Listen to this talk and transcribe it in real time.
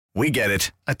We get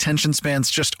it. Attention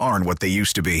spans just aren't what they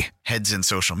used to be. Heads in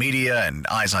social media and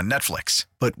eyes on Netflix.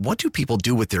 But what do people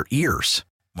do with their ears?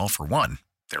 Well, for one,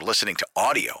 they're listening to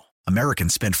audio.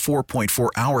 Americans spend 4.4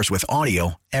 hours with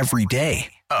audio every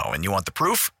day. Oh, and you want the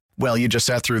proof? Well, you just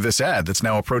sat through this ad that's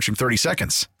now approaching 30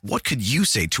 seconds. What could you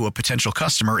say to a potential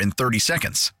customer in 30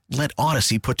 seconds? Let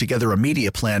Odyssey put together a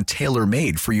media plan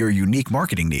tailor-made for your unique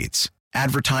marketing needs.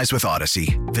 Advertise with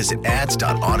Odyssey. Visit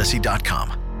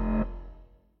ads.odyssey.com.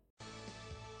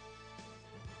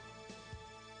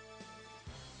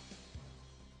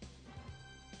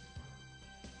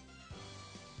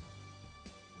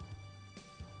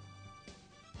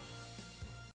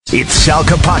 It's Sal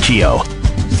Capaccio.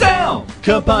 Sal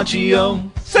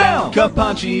Capaccio. Sal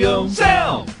Capaccio.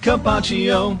 Sal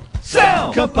Capaccio.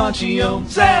 Sal Capaccio.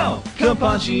 Sal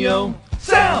Capaccio.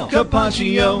 Sal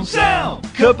Capaccio. Sal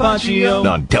Capaccio.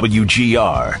 On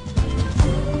WGR.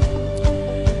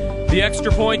 The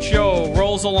Extra Point Show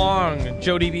rolls along.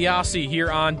 Joe DiBiase here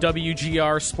on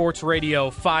WGR Sports Radio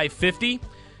 550.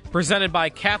 Presented by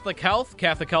Catholic Health.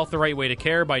 Catholic Health, the right way to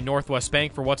care. By Northwest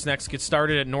Bank. For what's next, get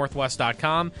started at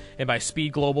northwest.com. And by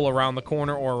Speed Global, around the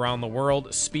corner or around the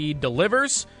world. Speed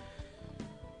delivers.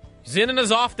 He's in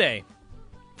his off day.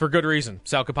 For good reason.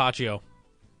 Sal Capaccio.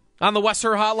 On the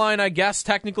Western Hotline, I guess,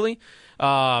 technically.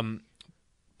 But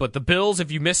the Bills,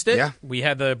 if you missed it, we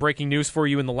had the breaking news for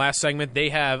you in the last segment. They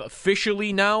have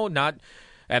officially now, not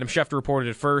Adam Schefter reported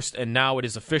it first, and now it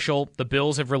is official. The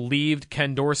Bills have relieved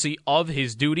Ken Dorsey of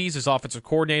his duties as offensive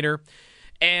coordinator,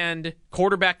 and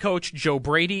quarterback coach Joe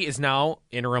Brady is now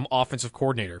interim offensive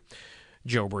coordinator.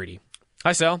 Joe Brady.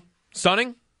 Hi, Sal.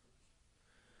 Stunning?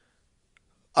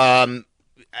 I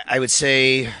would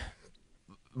say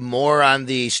more on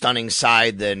the stunning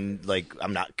side than,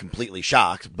 I'm not completely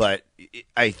shocked, but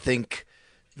I think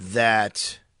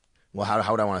that, well,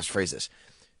 how would I want to phrase this?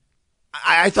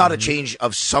 I thought a change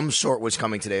of some sort was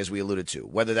coming today, as we alluded to,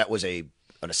 whether that was an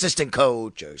assistant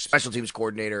coach, a special teams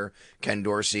coordinator, Ken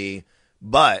Dorsey.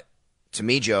 But to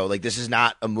me, Joe, this is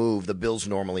not a move the Bills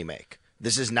normally make.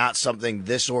 This is not something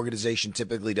this organization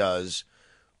typically does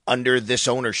under this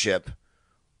ownership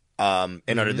and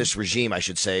under this regime, I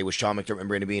should say, with Sean McDermott and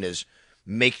Brandon Beane, is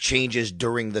make changes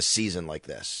during the season like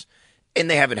this. And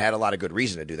they haven't had a lot of good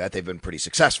reason to do that. They've been pretty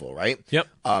successful, right? Yep.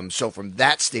 So from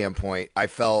that standpoint, I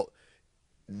felt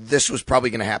this was probably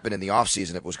going to happen in the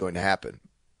offseason if it was going to happen.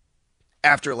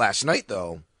 After last night,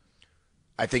 though,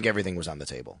 I think everything was on the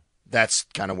table. That's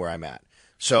kind of where I'm at.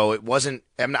 So it wasn't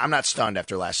 – I'm not stunned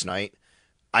after last night.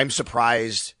 I'm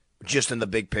surprised just in the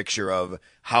big picture of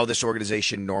how this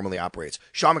organization normally operates.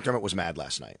 Sean McDermott was mad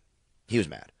last night. He was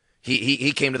mad.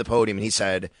 He came to the podium and he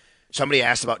said – somebody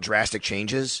asked about drastic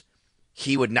changes.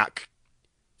 He would not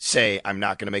say, I'm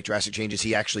not going to make drastic changes.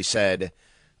 He actually said –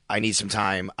 I need some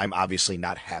time. I'm obviously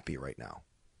not happy right now.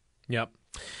 Yep.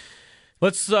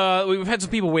 Let's. We've had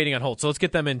some people waiting on hold, so let's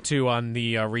get them into on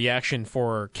the reaction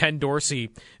for Ken Dorsey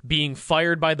being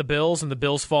fired by the Bills and the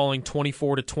Bills falling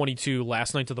 24-22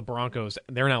 last night to the Broncos.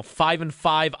 They're now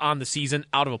 5-5 on the season,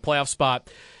 out of a playoff spot.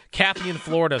 Kathy in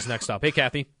Florida is next up. Hey,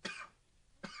 Kathy.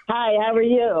 Hi. How are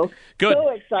you? Good. So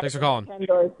excited. Thanks for calling. Ken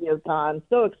Dorsey is gone.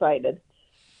 So excited.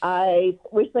 I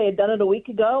wish they had done it a week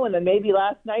ago, and then maybe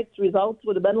last night's results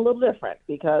would have been a little different,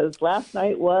 because last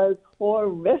night was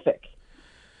horrific.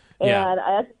 Yeah. And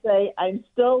I have to say, I'm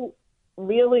still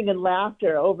reeling in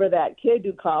laughter over that kid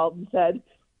who called and said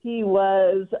he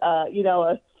was,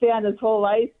 a fan his whole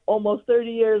life, almost 30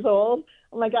 years old.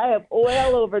 I'm like, I have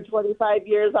well over 25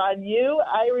 years on you.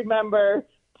 I remember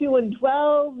 2 and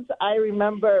 12s. I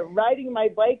remember riding my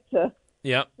bike to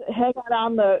hang out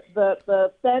on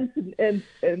the fence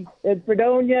in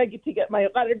Fredonia to get my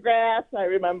autographs. I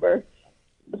remember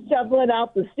shoveling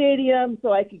out the stadium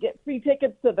so I could get free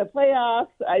tickets to the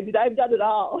playoffs. I mean, I've done it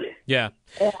all. Yeah.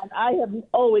 And I have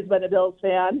always been a Bills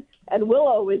fan and will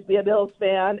always be a Bills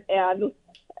fan. And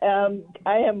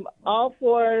I am all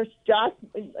for Josh,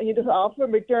 all for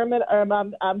McDermott.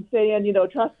 I'm saying,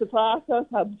 trust the process.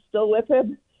 I'm still with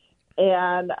him.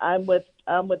 And I'm with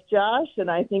Josh,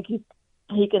 and I think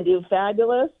he can do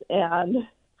fabulous, and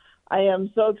I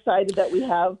am so excited that we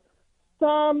have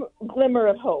some glimmer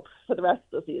of hope for the rest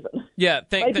of the season. Yeah,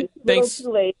 thanks. Too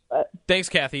late, but. Thanks,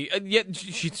 Kathy.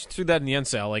 She threw that in the end,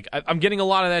 Sal. I'm getting a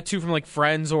lot of that too from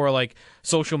friends or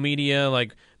social media.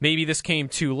 Maybe this came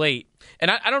too late,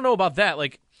 and I don't know about that.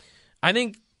 I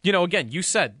think again, you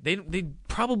said they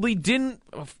probably didn't.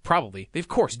 They of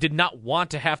course did not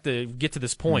want to have to get to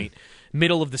this point,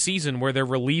 middle of the season, where they're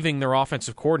relieving their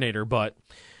offensive coordinator. But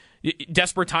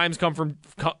desperate times come from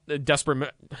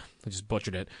desperate. I just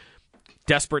butchered it.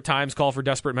 Desperate times call for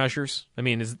desperate measures. I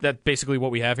mean, is that basically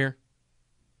what we have here?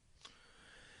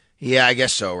 Yeah, I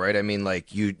guess so, right? I mean,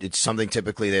 it's something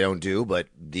typically they don't do, but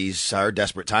these are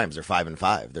desperate times. They're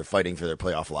 5-5. They're fighting for their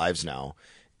playoff lives now.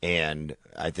 And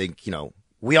I think,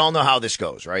 we all know how this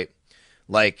goes, right?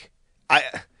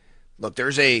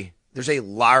 There's a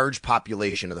large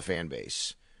population of the fan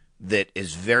base that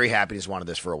is very happy has wanted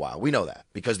this for a while. We know that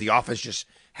because the offense just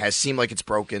has seemed like it's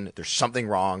broken. There's something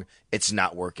wrong. It's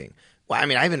not working. Well, I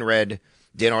mean, I even read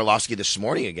Dan Orlovsky this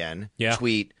morning again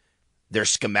tweet. They're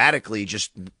schematically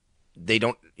just, they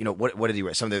don't, what did he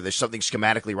write? There's something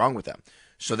schematically wrong with them.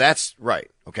 So that's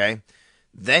right. Okay.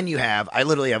 Then I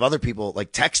literally have other people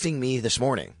texting me this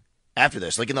morning after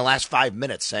this, in the last 5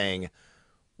 minutes saying,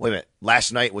 wait a minute,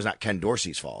 last night was not Ken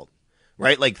Dorsey's fault,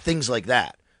 right? Things like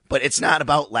that. But it's not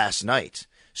about last night.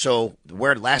 So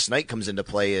where last night comes into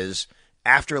play is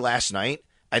after last night,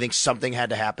 I think something had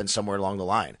to happen somewhere along the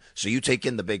line. So you take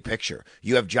in the big picture.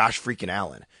 You have Josh freaking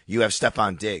Allen. You have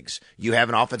Stephon Diggs. You have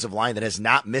an offensive line that has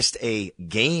not missed a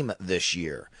game this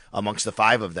year amongst the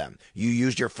 5 of them. You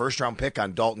used your first-round pick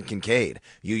on Dalton Kincaid.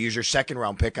 You used your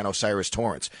second-round pick on Osiris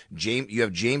Torrance. You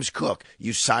have James Cook.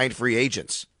 You signed free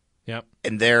agents. Yep.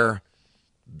 And they're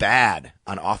bad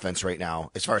on offense right now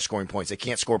as far as scoring points. They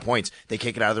can't score points. They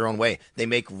can't get out of their own way. They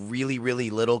make really, really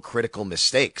little critical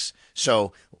mistakes.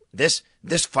 So this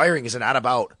firing is not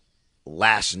about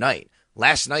last night.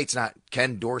 Last night's not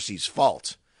Ken Dorsey's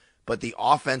fault, but the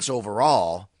offense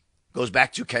overall goes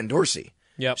back to Ken Dorsey.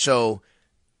 Yep. So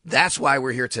that's why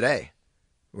we're here today.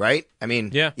 Right? I mean,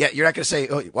 yeah, you're not going to say,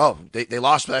 oh, well, they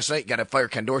lost last night, got to fire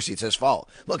Ken Dorsey, it's his fault.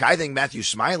 Look, I think Matthew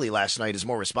Smiley last night is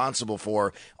more responsible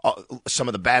for some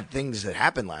of the bad things that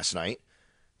happened last night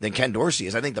than Ken Dorsey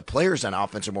is. I think the players on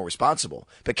offense are more responsible.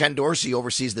 But Ken Dorsey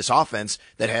oversees this offense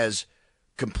that has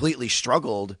completely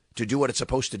struggled to do what it's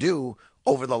supposed to do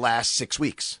over the last 6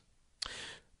 weeks.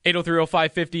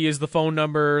 803-0550 is the phone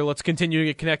number. Let's continue to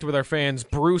get connected with our fans.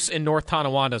 Bruce in North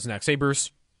Tonawanda is next. Hey,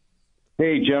 Bruce.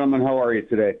 Hey, gentlemen, how are you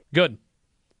today? Good.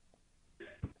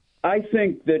 I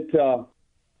think that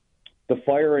the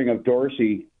firing of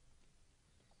Dorsey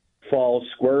falls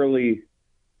squarely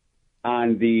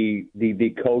on the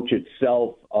coach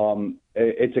itself.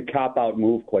 It's a cop-out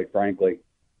move, quite frankly.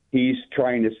 He's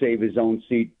trying to save his own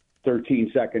seat,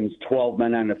 13 seconds, 12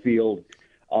 men on the field.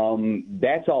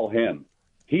 That's all him.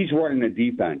 He's running the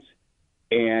defense.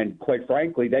 And quite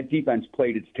frankly, that defense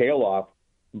played its tail off,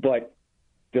 but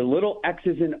the little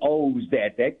X's and O's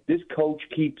that this coach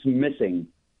keeps missing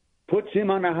puts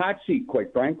him on a hot seat,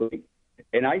 quite frankly.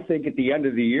 And I think at the end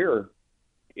of the year,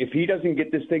 if he doesn't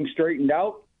get this thing straightened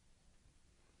out,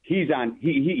 he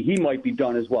might be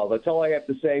done as well. That's all I have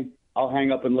to say. I'll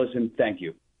hang up and listen. Thank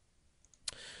you.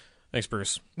 Thanks,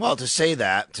 Bruce. Well, to say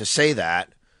that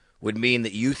would mean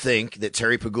that you think that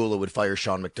Terry Pegula would fire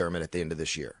Sean McDermott at the end of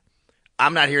this year.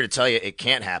 I'm not here to tell you it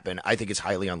can't happen. I think it's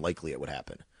highly unlikely it would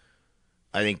happen.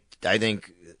 I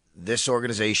think this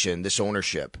organization, this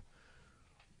ownership,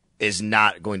 is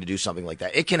not going to do something like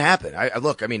that. It can happen.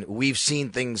 Look, we've seen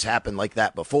things happen like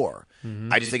that before.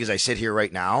 Mm-hmm. I just think as I sit here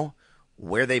right now,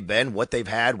 where they've been, what they've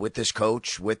had with this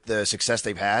coach, with the success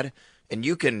they've had, and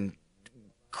you can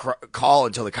call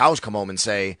until the cows come home and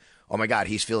say, oh, my God,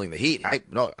 he's feeling the heat. I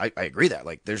agree that.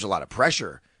 There's a lot of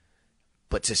pressure.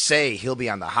 But to say he'll be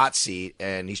on the hot seat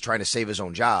and he's trying to save his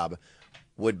own job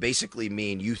would basically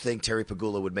mean you think Terry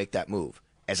Pegula would make that move.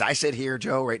 As I sit here,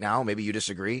 Joe, right now, maybe you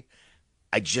disagree.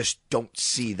 I just don't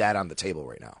see that on the table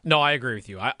right now. No, I agree with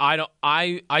you.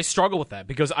 I struggle with that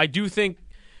because I do think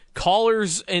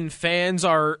callers and fans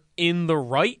are in the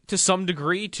right to some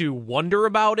degree to wonder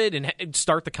about it and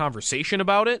start the conversation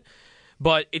about it.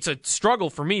 But it's a struggle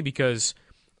for me because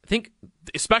I think,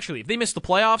 especially if they miss the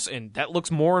playoffs, and that looks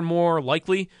more and more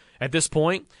likely at this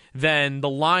point, then the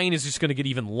line is just going to get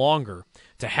even longer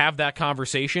to have that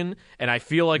conversation. And I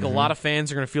feel like a lot of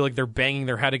fans are going to feel like they're banging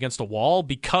their head against a wall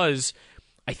because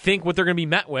I think what they're going to be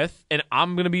met with, and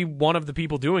I'm going to be one of the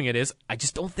people doing it, is I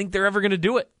just don't think they're ever going to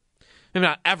do it. Maybe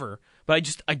not ever,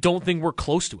 but I don't think we're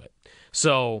close to it.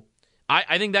 So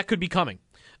I think that could be coming.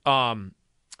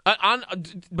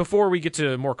 Before we get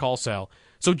to more call sale,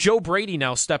 so Joe Brady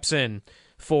now steps in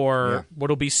for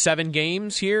what'll be 7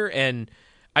 games here, and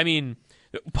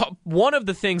one of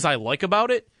the things I like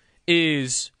about it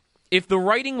is if the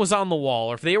writing was on the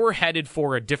wall, or if they were headed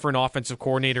for a different offensive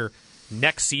coordinator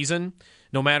next season,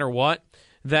 no matter what,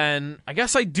 then I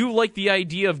guess I do like the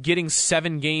idea of getting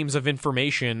 7 games of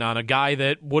information on a guy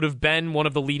that would have been one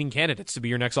of the leading candidates to be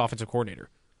your next offensive coordinator.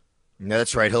 No,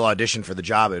 that's right. He'll audition for the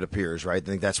job, it appears, right? I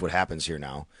think that's what happens here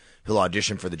now. He'll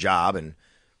audition for the job, and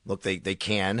look, they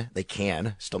can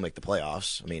still make the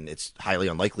playoffs. It's highly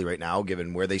unlikely right now,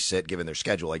 given where they sit, given their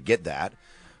schedule. I get that.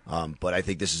 But I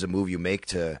think this is a move you make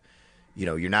to,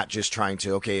 you're not just trying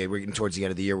to, okay, we're getting towards the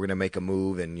end of the year, we're going to make a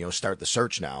move and, start the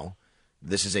search now.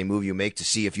 This is a move you make to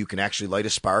see if you can actually light a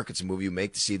spark. It's a move you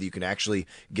make to see that you can actually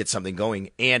get something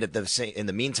going. And in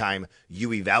the meantime,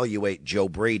 you evaluate Joe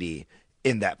Brady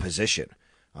in that position.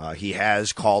 He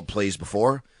has called plays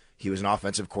before. He was an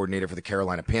offensive coordinator for the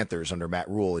Carolina Panthers under Matt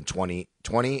Rule in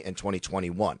 2020 and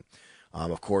 2021.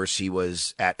 Of course, he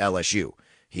was at LSU.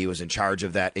 He was in charge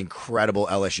of that incredible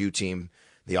LSU team,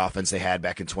 the offense they had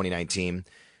back in 2019.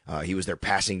 He was their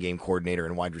passing game coordinator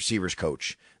and wide receivers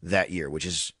coach that year, which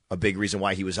is a big reason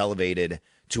why he was elevated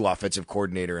to offensive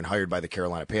coordinator and hired by the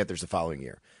Carolina Panthers the following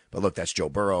year. But look, that's Joe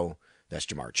Burrow. That's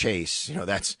Jamar Chase.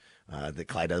 That's the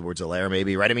Clyde Edwards-Helaire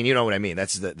maybe, right? I mean, you know what I mean.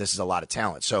 This is a lot of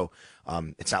talent. So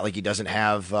it's not like he doesn't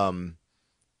have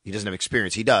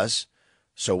experience. He does.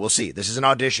 So we'll see. This is an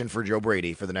audition for Joe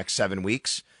Brady for the next 7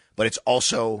 weeks, but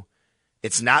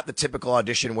it's not the typical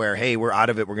audition where, hey, we're out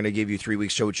of it. We're going to give you 3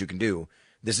 weeks, show what you can do.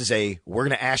 This is we're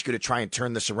going to ask you to try and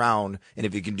turn this around. And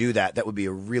if you can do that, that would be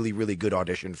a really, really good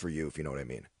audition for you, if you know what I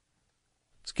mean.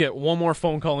 Let's get one more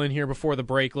phone call in here before the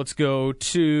break. Let's go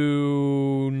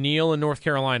to Neil in North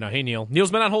Carolina. Hey, Neil. Neil's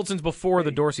been on hold since before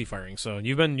the Dorsey firing, so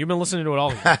you've been listening to it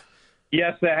all.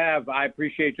 Yes, I have. I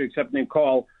appreciate you accepting the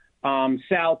call.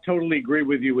 Sal, totally agree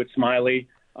with you with Smiley.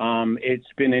 It's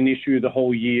been an issue the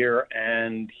whole year,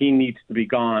 and he needs to be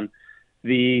gone.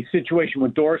 The situation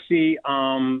with Dorsey,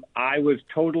 I was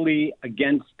totally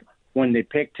against when they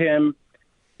picked him.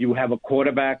 You have a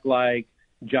quarterback like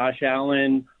Josh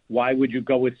Allen. Why would you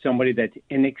go with somebody that's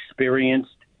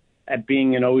inexperienced at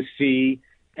being an OC?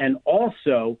 And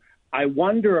also, I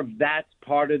wonder if that's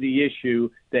part of the issue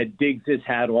that Diggs has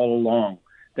had all along,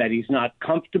 that he's not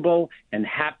comfortable and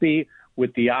happy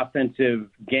with the offensive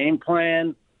game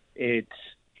plan. It's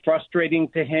frustrating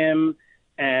to him,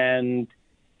 and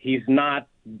he's not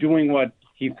doing what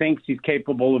he thinks he's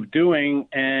capable of doing.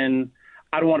 And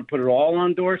I don't want to put it all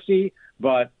on Dorsey,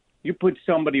 but you put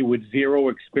somebody with zero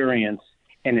experience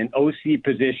in an OC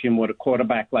position with a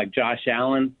quarterback like Josh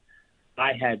Allen,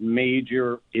 I had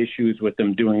major issues with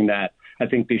them doing that. I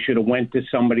think they should have went to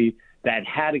somebody that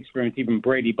had experience, even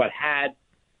Brady, but had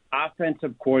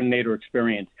offensive coordinator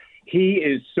experience. He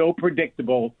is so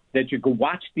predictable that you could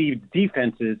watch the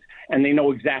defenses and they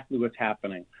know exactly what's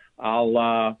happening.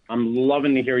 I'm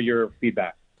loving to hear your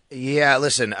feedback. Yeah,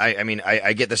 listen,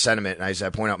 I get the sentiment, and as I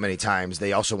point out many times,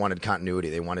 they also wanted continuity.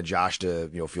 They wanted Josh to,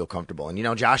 feel comfortable.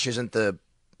 And, Josh isn't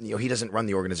he doesn't run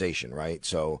the organization, right?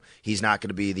 So he's not going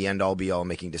to be the end-all, be-all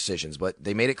making decisions. But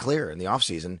they made it clear in the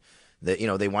offseason that,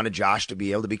 they wanted Josh to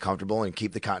be able to be comfortable and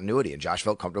keep the continuity. And Josh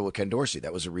felt comfortable with Ken Dorsey.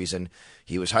 That was the reason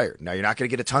he was hired. Now, you're not going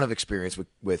to get a ton of experience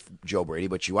with Joe Brady,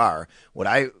 but you are. What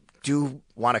I do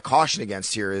want to caution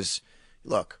against here is,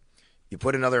 look, you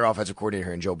put another offensive coordinator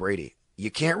here in Joe Brady. You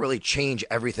can't really change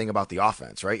everything about the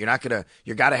offense, right? You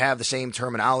got to have the same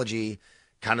terminology,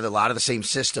 kind of a lot of the same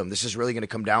system. This is really going to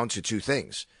come down to two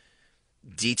things: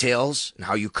 details and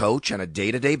how you coach on a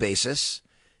day-to-day basis,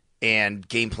 and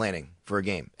game planning for a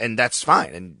game. And that's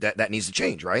fine, and that needs to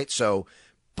change, right? So,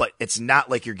 but it's not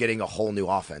like you're getting a whole new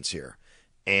offense here.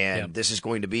 And This is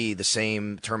going to be the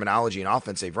same terminology and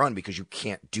offense they've run, because you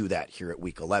can't do that here at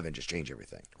Week 11, just change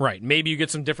everything. Right. Maybe you get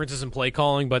some differences in play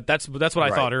calling, but that's what I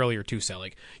thought earlier too, Sal.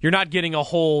 Like, you're not getting a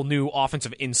whole new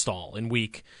offensive install in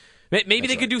week. Maybe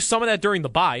they could do some of that during the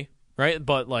bye, right?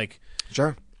 But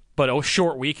sure. But a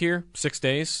short week here, 6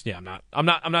 days. Yeah, I'm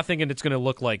not thinking it's going to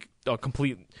look like a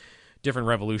complete different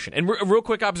revolution. And a real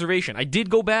quick observation: I did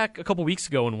go back a couple weeks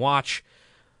ago and watch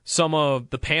some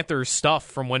of the Panthers stuff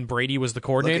from when Brady was the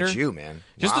coordinator. Look at you, man.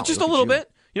 Just a little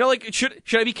bit.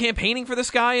 Should I be campaigning for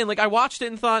this guy? And I watched it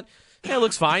and thought, it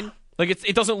looks fine.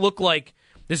 It doesn't look like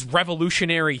this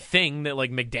revolutionary thing that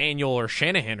McDaniel or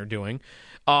Shanahan are doing.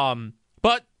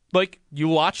 But you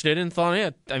watched it and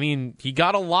thought, he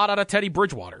got a lot out of Teddy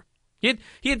Bridgewater. He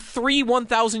had 3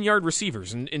 1,000-yard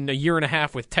receivers in a year and a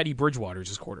half with Teddy Bridgewater as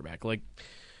his quarterback.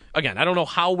 Again, I don't know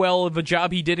how well of a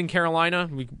job he did in Carolina.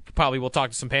 We probably will talk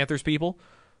to some Panthers people,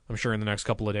 I'm sure, in the next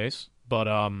couple of days. But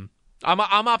I'm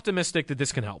optimistic that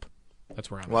this can help.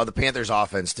 That's where I'm at. Well, the Panthers'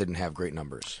 offense didn't have great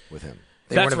numbers with him.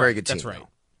 They weren't a very good team. That's right.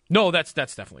 No, that's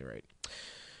definitely right.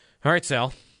 All right,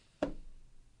 Sal.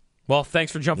 Well,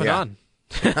 thanks for jumping on.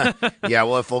 Yeah,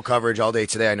 we'll have full coverage all day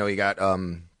today. I know you got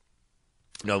One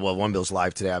Bill's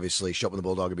live today, obviously. Show Up with the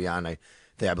Bulldog will be on.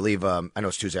 I believe, I know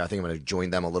it's Tuesday. I think I'm going to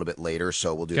join them a little bit later,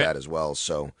 so we'll do that as well.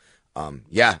 So,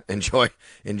 enjoy.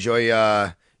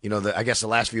 I guess the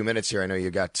last few minutes here. I know you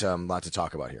got a lot to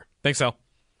talk about here. Thanks, Al.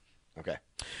 Okay.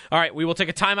 All right, we will take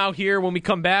a timeout here. When we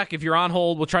come back, if you're on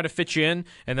hold, we'll try to fit you in,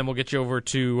 and then we'll get you over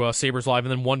to Sabres Live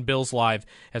and then One Bills Live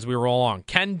as we roll along.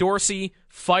 Ken Dorsey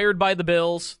fired by the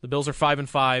Bills. The Bills are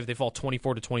 5-5. They fall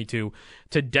 24-22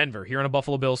 to Denver here on a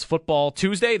Buffalo Bills Football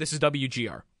Tuesday. This is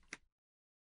WGR.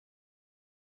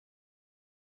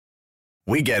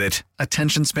 We get it.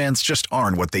 Attention spans just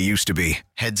aren't what they used to be.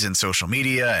 Heads in social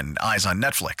media and eyes on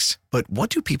Netflix. But what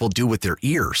do people do with their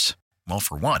ears? Well,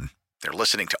 for one, they're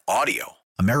listening to audio.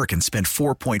 Americans spend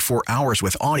 4.4 hours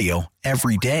with audio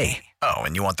every day. Oh,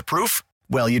 and you want the proof?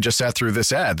 Well, you just sat through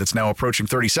this ad that's now approaching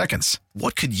 30 seconds.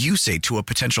 What could you say to a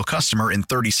potential customer in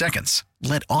 30 seconds?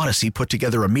 Let Odyssey put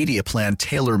together a media plan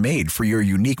tailor-made for your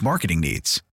unique marketing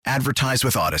needs. Advertise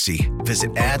with Odyssey.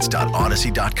 Visit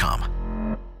ads.odyssey.com.